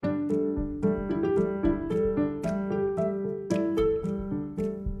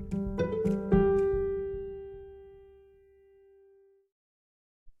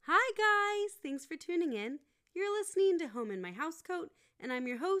for tuning in. You're listening to Home in My Housecoat, and I'm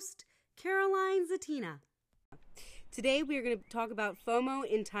your host, Caroline Zatina. Today we are going to talk about FOMO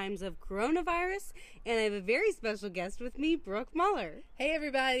in times of coronavirus, and I have a very special guest with me, Brooke Muller. Hey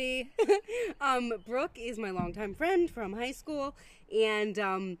everybody! Brooke is my longtime friend from high school,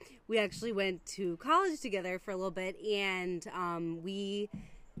 and we actually went to college together for a little bit, and we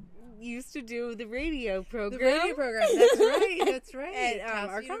used to do the radio program. The radio program, that's right, that's right. At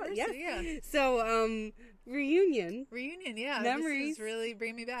our college, yeah. So, reunion, yeah. Memories. This is really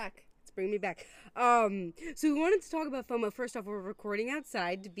bring me back. Bring me back. So we wanted to talk about FOMO. First off, we're recording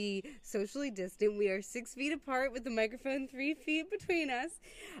outside to be socially distant. We are 6 feet apart with the microphone 3 feet between us.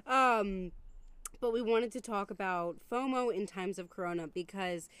 But we wanted to talk about FOMO in times of Corona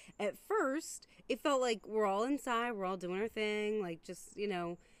because at first it felt like we're all inside, we're all doing our thing, like just,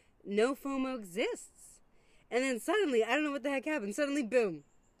 no FOMO exists. And then suddenly, I don't know what the heck happened. Suddenly, boom.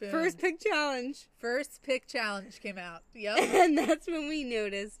 First pick challenge. First pick challenge came out. Yep. And that's when we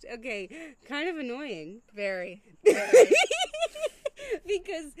noticed, okay, kind of annoying. Very.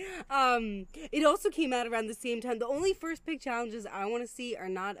 Because it also came out around the same time. The only first pick challenges I want to see are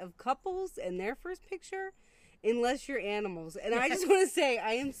not of couples and their first picture, unless you're animals. And I just want to say,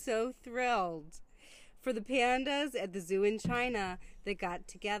 I am so thrilled for the pandas at the zoo in China that got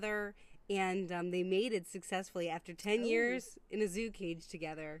together. And they mated successfully after 10 years in a zoo cage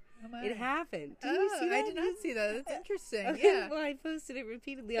together. Oh it happened. Did you see that? I did not see that. That's interesting. Okay, yeah. Well, I posted it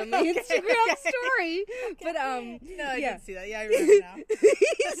repeatedly on my Instagram story. But no, I didn't see that. Yeah, I remember now.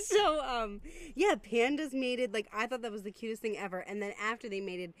 So pandas mated. Like, I thought that was the cutest thing ever. And then after they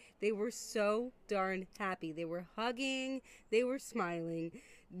mated, they were so darn happy. They were hugging. They were smiling.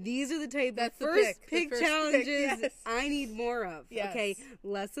 These are the type of first pick challenges yes. I need more of. Yes. Okay,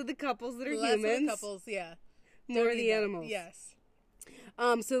 less of the couples that are less humans. Less of the couples, yeah. More of the animals. Yes.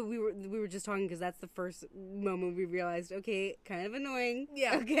 So we were just talking because that's the first moment we realized, okay, kind of annoying.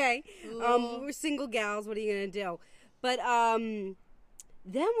 Yeah. Okay. We're single gals. What are you gonna do? But then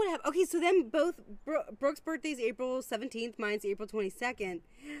what happened? Okay, so then both Brooke's birthday's April 17th. Mine's April 22nd.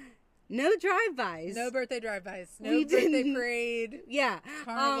 No drive-bys. No birthday drive-bys. No birthday parade. Yeah.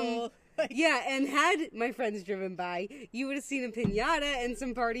 Carnival. Yeah, and had my friends driven by, you would have seen a piñata and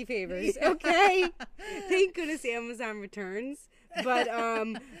some party favors. Yeah. Okay? Thank goodness Amazon returns. But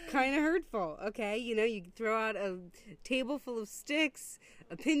kind of hurtful. Okay? You throw out a table full of sticks,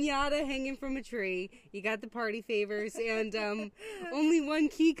 a piñata hanging from a tree. You got the party favors, and only one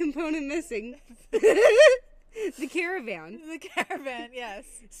key component missing. The caravan. The caravan, yes.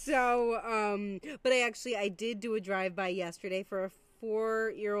 So, but I did do a drive-by yesterday for a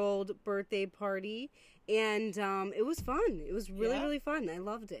 4-year-old birthday party, and it was fun. It was really fun. I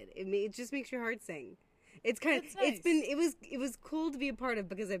loved it. It just makes your heart sing. It's kind of, nice. It was cool to be a part of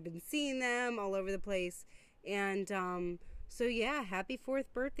because I've been seeing them all over the place, and so yeah, happy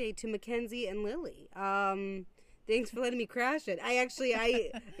 4th birthday to Mackenzie and Lily. Thanks for letting me crash it. I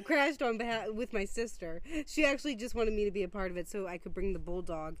crashed with my sister. She actually just wanted me to be a part of it so I could bring the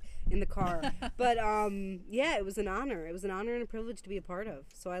bulldog in the car. But yeah, it was an honor. It was an honor and a privilege to be a part of.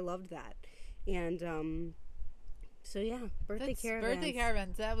 So I loved that. And so yeah, birthday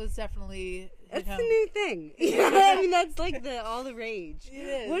caravans. That was definitely that's the new thing. I mean, that's like all the rage. It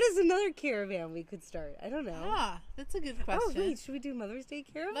is. What is another caravan we could start? I don't know. That's a good question. Oh wait, should we do Mother's Day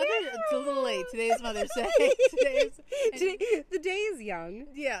caravan? It's a little late. Today is Mother's Day. The day is young.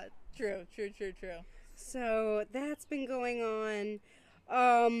 Yeah, true. So that's been going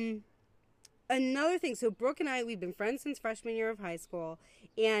on. Another thing, so Brooke and I, we've been friends since freshman year of high school,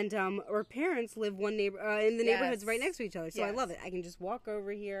 and our parents live in the neighborhoods right next to each other, so I love it. I can just walk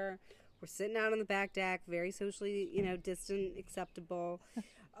over here. We're sitting out on the back deck, very socially, distant, acceptable.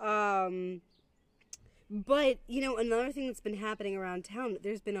 But, another thing that's been happening around town,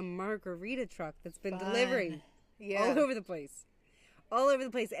 there's been a margarita truck that's been delivering all over the place.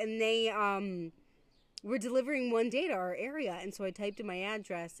 And they, we're delivering one day to our area, and so I typed in my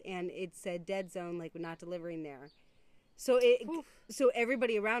address, and it said dead zone, like we're not delivering there. So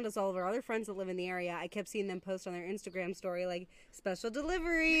everybody around us, all of our other friends that live in the area, I kept seeing them post on their Instagram story, like, special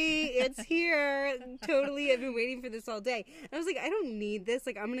delivery, it's here, totally, I've been waiting for this all day. And I was like, I don't need this,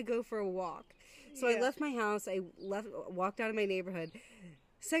 like, I'm going to go for a walk. So I left my house, walked out of my neighborhood.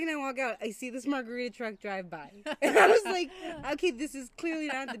 Second I walk out, I see this margarita truck drive by. And I was like, okay, this is clearly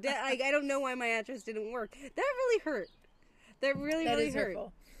not the dead. I don't know why my address didn't work. That really hurt. That really hurt.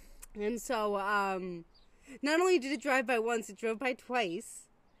 Hurtful. And so, not only did it drive by once, it drove by twice.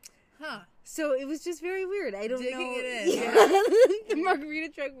 Huh. So it was just very weird. I don't know. Digging it in. Yeah. The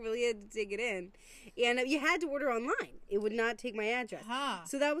margarita truck really had to dig it in. And you had to order online. It would not take my address. Huh.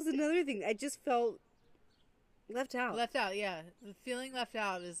 So that was another thing. I just felt left out. Left out, yeah. The feeling left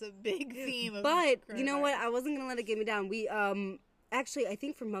out is a big theme of But you know coronavirus. what? I wasn't gonna let it get me down. We actually, I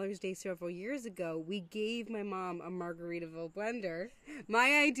think for Mother's Day several years ago, we gave my mom a Margaritaville blender.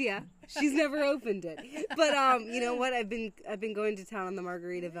 My idea. She's never opened it. But you know what? I've been going to town on the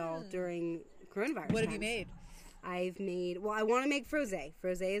Margaritaville during coronavirus. What have you times. made? I've made. Well, I want to make frosé.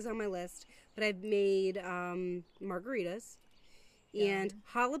 Frosé is on my list. But I've made margaritas. And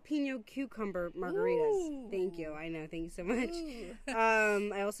jalapeno cucumber margaritas. Ooh. Thank you. I know. Thank you so much.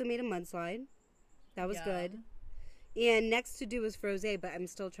 Ooh. I also made a mudslide. That was Yum. good. And next to do is frosé, but I'm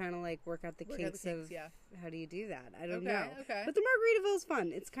still trying to like work out the kinks of how do you do that. I don't know. Okay. But the Margaritaville is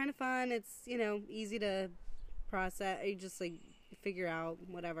fun. It's kind of fun. It's, you know, easy to process. You just like figure out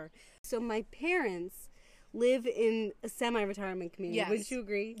whatever. So my parents live in a semi-retirement community. Yes. Wouldn't you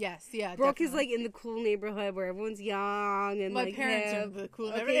agree? Yes, yeah. Brooke definitely. is like in the cool neighborhood where everyone's young and My like parents hip. are in the cool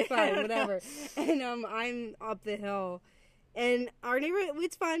Okay, neighborhood. fine, whatever. And I'm up the hill. And our neighborhood,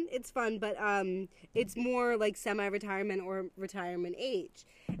 it's fun, but it's more like semi-retirement or retirement age.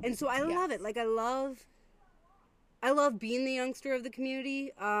 And so I love it. Like I love being the youngster of the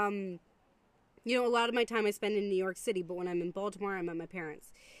community. You know, a lot of my time I spend in New York City, but when I'm in Baltimore, I'm at my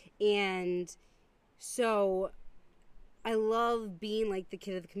parents'. And so I love being like the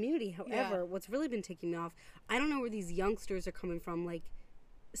kid of the community. However, what's really been ticking me off, I don't know where these youngsters are coming from, like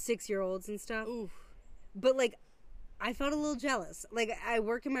 6-year-olds and stuff. Oof. But like I felt a little jealous. Like I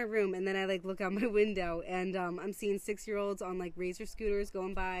work in my room and then I like look out my window and I'm seeing 6-year-olds on like razor scooters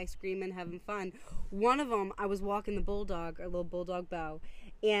going by, screaming, having fun. One of them, I was walking the bulldog, our little bulldog Beau,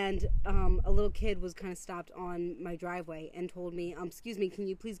 and a little kid was kind of stopped on my driveway and told me, excuse me, can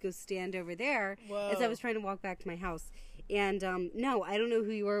you please go stand over there? Whoa. As I was trying to walk back to my house. And no, I don't know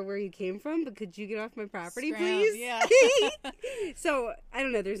who you are or where you came from, but could you get off my property, please? Yeah. So, I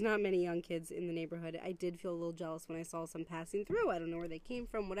don't know. There's not many young kids in the neighborhood. I did feel a little jealous when I saw some passing through. I don't know where they came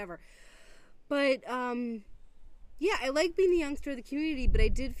from, whatever. But, yeah, I like being the youngster of the community, but I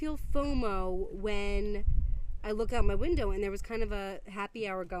did feel FOMO when I look out my window and there was kind of a happy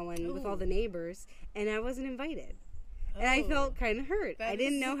hour going with all the neighbors, and I wasn't invited. And I felt kind of hurt. I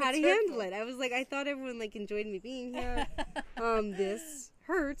didn't know how to handle it. I was like, I thought everyone like enjoyed me being here. This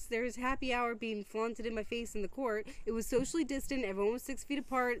hurts. There's happy hour being flaunted in my face in the court. It was socially distant. Everyone was 6 feet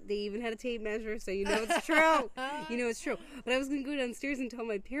apart. They even had a tape measure, so you know it's true. You know it's true. But I was going to go downstairs and tell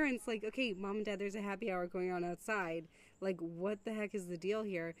my parents, like, okay, Mom and Dad, there's a happy hour going on outside. Like, what the heck is the deal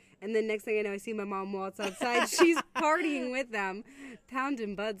here? And then next thing I know, I see my mom waltz outside. She's partying with them,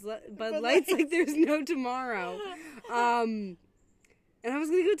 pounding Bud Lights like there's no tomorrow. And I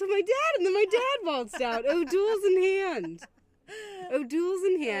was going to go tell my dad, and then my dad waltzed out, O'Doul's in hand. O'Doul's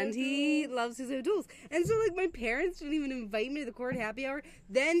in hand. He loves his O'Doul's. And so, like, my parents didn't even invite me to the court happy hour.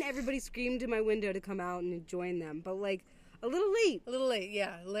 Then everybody screamed in my window to come out and join them. But, like, a little late. A little late,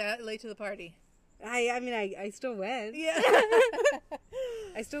 yeah. Late to the party. I mean, I still went. Yeah.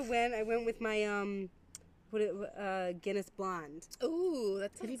 I still went. I went with my Guinness Blonde. Ooh,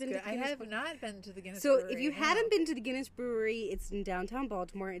 that sounds you been good. to I Guinness have not been to the Guinness So Brewery. if you No. hadn't been to the Guinness Brewery, it's in downtown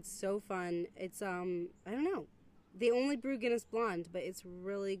Baltimore. It's so fun. It's I don't know. They only brew Guinness Blonde, but it's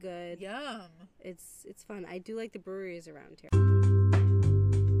really good. Yum. It's fun. I do like the breweries around here.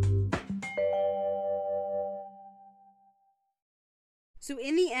 So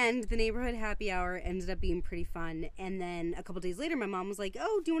in the end, the neighborhood happy hour ended up being pretty fun. And then a couple days later, my mom was like,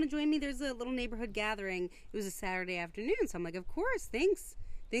 oh, do you want to join me? There's a little neighborhood gathering. It was a Saturday afternoon. So I'm like, of course, thanks.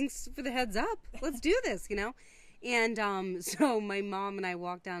 Thanks for the heads up. Let's do this, you know? And so my mom and I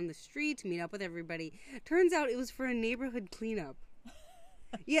walked down the street to meet up with everybody. Turns out it was for a neighborhood cleanup.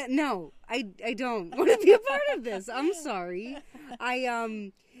 Yeah, no, I don't want to be a part of this. I'm sorry.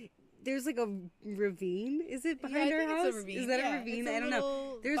 There's like a ravine. Is it behind our house? Is that a ravine? I don't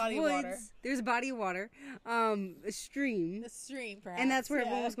know. There's woods. There's a body of water. A stream. A stream, perhaps. And that's where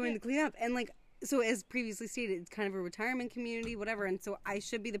everyone was going to clean up. And like, so as previously stated, it's kind of a retirement community, whatever. And so I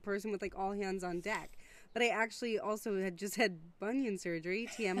should be the person with like all hands on deck. But I actually also had just had bunion surgery,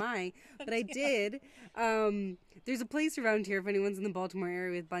 TMI. But I did. There's a place around here if anyone's in the Baltimore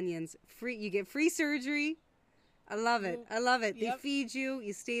area with bunions. You get free surgery. I love it. I love it. They feed you.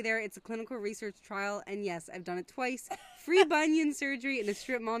 You stay there. It's a clinical research trial. And yes, I've done it twice. Free bunion surgery in a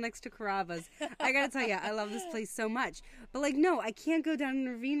strip mall next to Carrabba's. I got to tell you, I love this place so much. But like, no, I can't go down in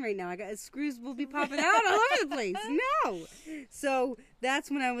a ravine right now. Screws will be popping out all over the place. No. So that's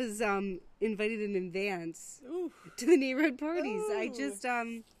when I was invited in advance to the neighborhood parties. Ooh. I just,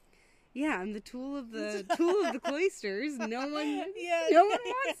 yeah, I'm the tool of the cloisters. No one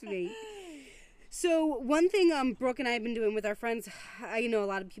wants me. So one thing Brooke and I have been doing with our friends, I know a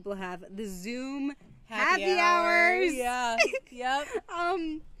lot of people have, the Zoom happy hours. Yeah. Yep.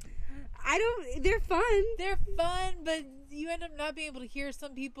 They're fun. They're fun, but you end up not being able to hear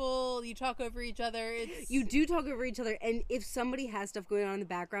some people. You talk over each other. You do talk over each other, and if somebody has stuff going on in the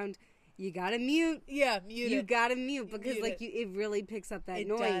background, you gotta mute. Yeah, mute it. You gotta mute because it really picks up that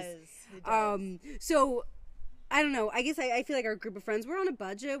noise. It does. So I don't know. I guess I feel like our group of friends, we're on a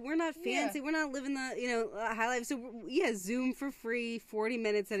budget. We're not fancy. Yeah. We're not living the high life. So yeah, Zoom for free, 40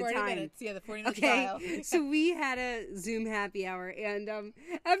 minutes at a time. 40 minutes, yeah, the 40-minute trial. So we had a Zoom happy hour, and after 40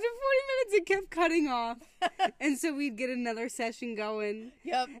 minutes, it kept cutting off, and so we'd get another session going.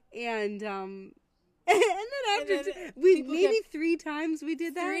 Yep. And then after maybe 3 times we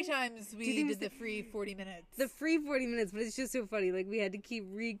did that. 3 times we did the free 40 minutes. The free 40 minutes, but it's just so funny. Like we had to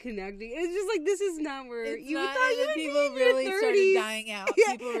keep reconnecting. It's just like this is not where you thought you would be. People really started dying out.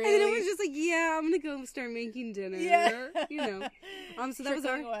 Yeah. People really. And then it was just like, yeah, I'm gonna go start making dinner. Yeah. So that was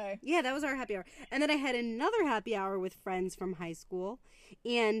that was our happy hour. And then I had another happy hour with friends from high school,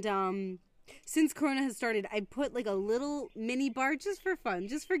 and since Corona has started, I put like a little mini bar just for fun,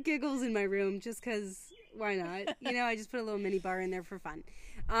 just for giggles in my room, just because why not? I just put a little mini bar in there for fun.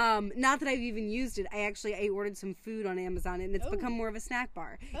 Not that I've even used it. I ordered some food on Amazon, and it's become more of a snack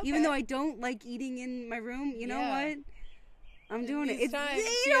bar. Okay. Even though I don't like eating in my room, you know what? I'm doing it.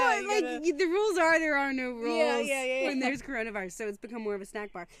 The rules are there are no rules when there's coronavirus, so it's become more of a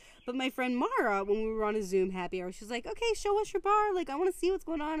snack bar. But my friend Mara, when we were on a Zoom happy hour, she was like, okay, show us your bar. Like, I want to see what's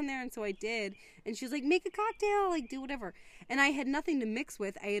going on in there. And so I did. And she was like, make a cocktail, like, do whatever. And I had nothing to mix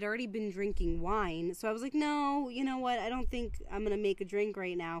with. I had already been drinking wine. So I was like, no, you know what? I don't think I'm going to make a drink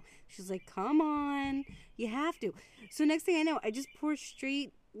right now. She's like, come on. You have to. So next thing I know, I just pour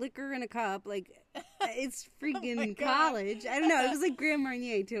straight liquor in a cup. Like, it's freaking college. I don't know. It was like Grand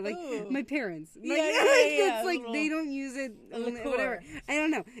Marnier, too. Like, my parents. Like, it's like they don't use it. Whatever. I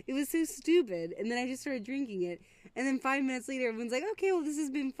don't know. It was so stupid. And then I just started drinking it. And then 5 minutes later, everyone's like, okay, well, this has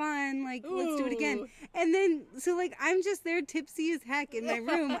been fun. Like, let's do it again. And then, so, like, I'm just there tipsy as heck in my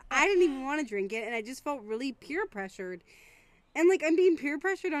room. I didn't even want to drink it. And I just felt really peer pressured. And, like, I'm being peer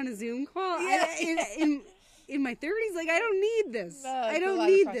pressured on a Zoom call. Yeah. In my 30s, like, I don't need this. I don't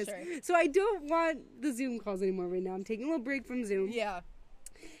need this. So I don't want the Zoom calls anymore right now. I'm taking a little break from Zoom. Yeah.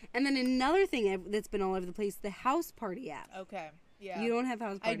 And then another thing that's been all over the place, the House Party app. Okay. Yeah. You don't have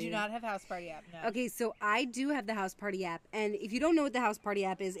House Party? I do not have House Party app, no. Okay, so I do have the House Party app. And if you don't know what the House Party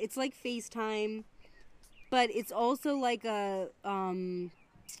app is, it's like FaceTime, but it's also like a,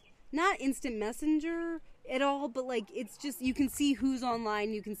 not instant messenger at all, but like it's just, you can see who's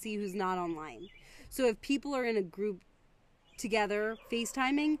online, you can see who's not online. So if people are in a group together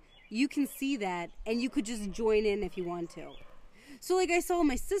FaceTiming, you can see that, and you could just join in if you want to. So, like, I saw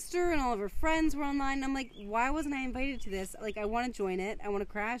my sister and all of her friends were online, and I'm like, why wasn't I invited to this? Like, I want to join it. I want to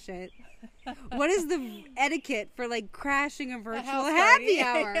crash it. What is the etiquette for, like, crashing a virtual happy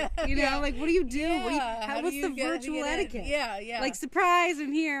hour? You know, like, what do you do? Yeah. What's the virtual etiquette? Yeah. Like, surprise,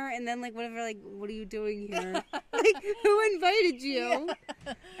 I'm here, and then, like, whatever, like, what are you doing here? Like, who invited you?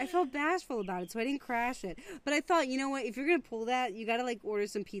 Yeah. I felt bashful about it, so I didn't crash it. But I thought, you know what, if you're going to pull that, you got to, like, order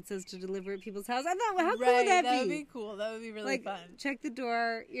some pizzas to deliver at people's house. I thought, how cool would that be? That would be cool. That would be really fun. Check the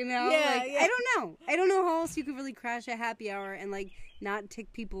door, you know? I don't know how else you could really crash a happy hour and, like, not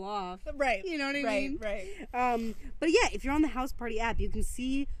tick people off. Right. You know what I mean? Right. But yeah, if you're on the House Party app, you can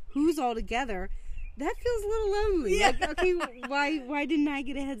see who's all together. That feels a little lonely. Yeah. Like, okay, why didn't I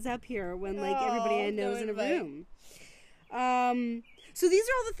get a heads up here when, like, everybody I know is in a room? So these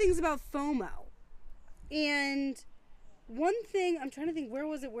are all the things about FOMO. And one thing, I'm trying to think, where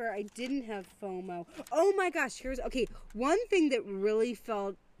was it where I didn't have FOMO? Oh my gosh, one thing that really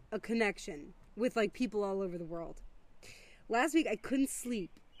felt a connection with, like, people all over the world. Last week, I couldn't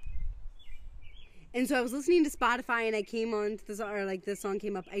sleep. And so I was listening to Spotify, and I came on to the song, or, like, this song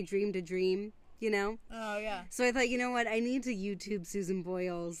came up, I Dreamed a Dream, you know? Oh, yeah. So I thought, you know what, I need to YouTube Susan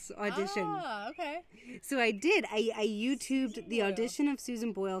Boyle's audition. Oh, okay. So I did. I YouTubed the audition of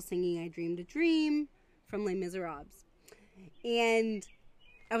Susan Boyle singing I Dreamed a Dream from Les Miserables. And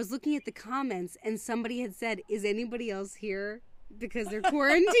I was looking at the comments, and somebody had said, is anybody else here because they're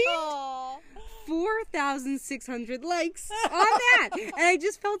quarantined? 4,600 likes on that. And I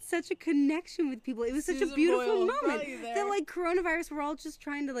just felt such a connection with people. It was such a beautiful moment. That, like, coronavirus, we're all just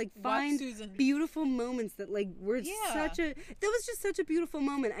trying to, like, find beautiful moments that, like, were that was just such a beautiful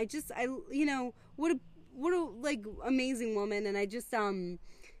moment. What a like, amazing woman. And I just,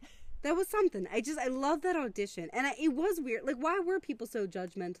 That was something. I love that audition. And it was weird. Like, why were people so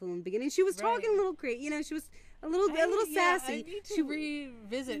judgmental in the beginning? She was talking a little crazy. You know, she was a little sassy. I need to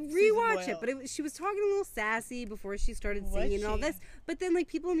rewatch it, but she was talking a little sassy before she started singing and all this. But then, like,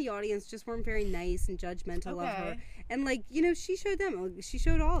 people in the audience just weren't very nice and judgmental of her. And, like, you know, she showed them. She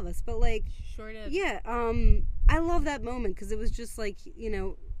showed all of us. But, like, she sure did. Yeah, I love that moment because it was just like, you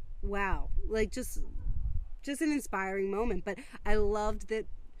know, wow, like just an inspiring moment. But I loved that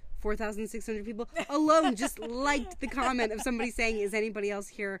 4,600 people alone just liked the comment of somebody saying, "Is anybody else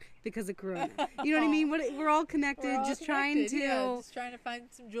here because of Corona?" You know what I mean? We're all connected, trying to find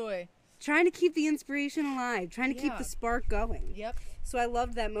some joy, trying to keep the inspiration alive, trying to keep the spark going. Yep. So I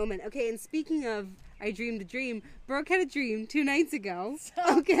loved that moment. Okay, and speaking of I dreamed a dream, Brooke had a dream 2 nights ago.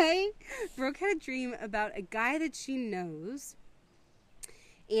 Okay? Brooke had a dream about a guy that she knows.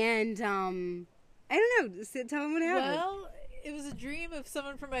 And, I don't know. Tell me what happened. Well, it was a dream of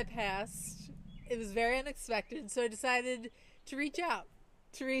someone from my past. It was very unexpected, so I decided to reach out.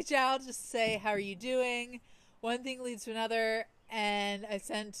 Just say, how are you doing? One thing leads to another, and I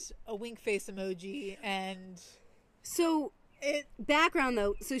sent a wink face emoji, and... So... background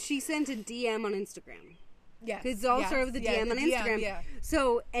though, so she sent a DM on Instagram. Yeah, it's all started with a DM on Instagram. Yeah.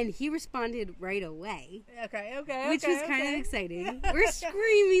 So, and he responded right away. Okay. Which was kind of exciting. We're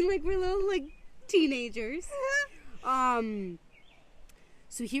screaming like we're little teenagers. So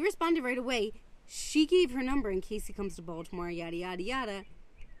he responded right away. She gave her number in case he comes to Baltimore. Yada yada yada.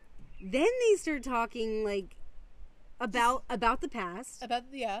 Then they start talking about the past.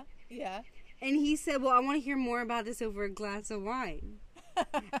 Yeah. And he said, well, I want to hear more about this over a glass of wine.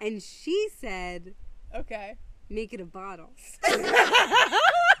 And she said, okay, make it a bottle.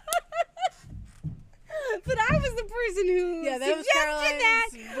 But I was the person who suggested that.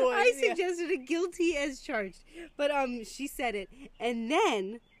 Voice, I suggested it, guilty as charged. But she said it. And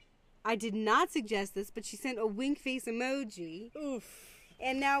then, I did not suggest this, but she sent a wink face emoji. Oof.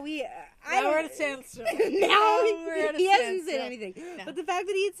 And now we're at a standstill. He hasn't said anything. No. But the fact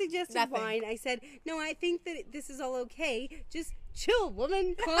that he had suggested Nothing. wine, I said, no, I think that this is all okay. Just chill,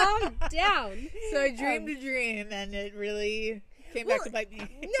 woman. Calm down. So I dreamed a dream, and it really came back to bite me. No,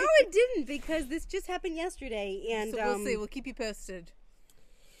 it didn't, because this just happened yesterday. And so we'll see. We'll keep you posted.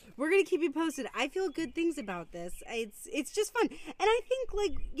 We're going to keep you posted. I feel good things about this. It's just fun. And I think,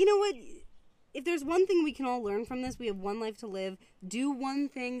 you know what? If there's one thing we can all learn from this, we have one life to live. Do one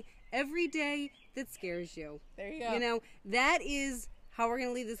thing every day that scares you. There you go. You know, that is how we're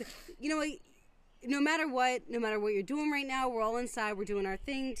going to leave this. You know what? No matter what you're doing right now, we're all inside. We're doing our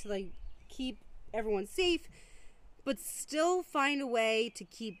thing to, keep everyone safe. But still find a way to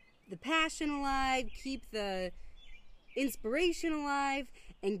keep the passion alive, keep the inspiration alive,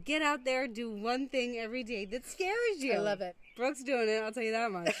 and get out there, do one thing every day that scares you. I love it. Brooke's doing it, I'll tell you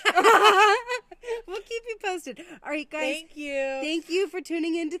that much. We'll keep you posted. All right, guys. Thank you. Thank you for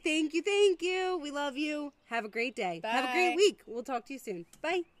tuning in to Thank You. We love you. Have a great day. Bye. Have a great week. We'll talk to you soon.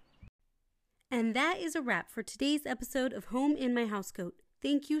 Bye. And that is a wrap for today's episode of Home in My Housecoat.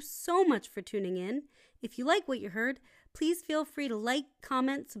 Thank you so much for tuning in. If you like what you heard, please feel free to like,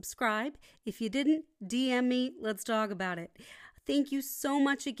 comment, subscribe. If you didn't, DM me. Let's talk about it. Thank you so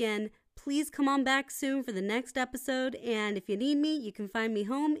much again. Please come on back soon for the next episode. And if you need me, you can find me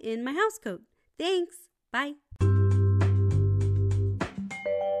home in my housecoat. Thanks. Bye.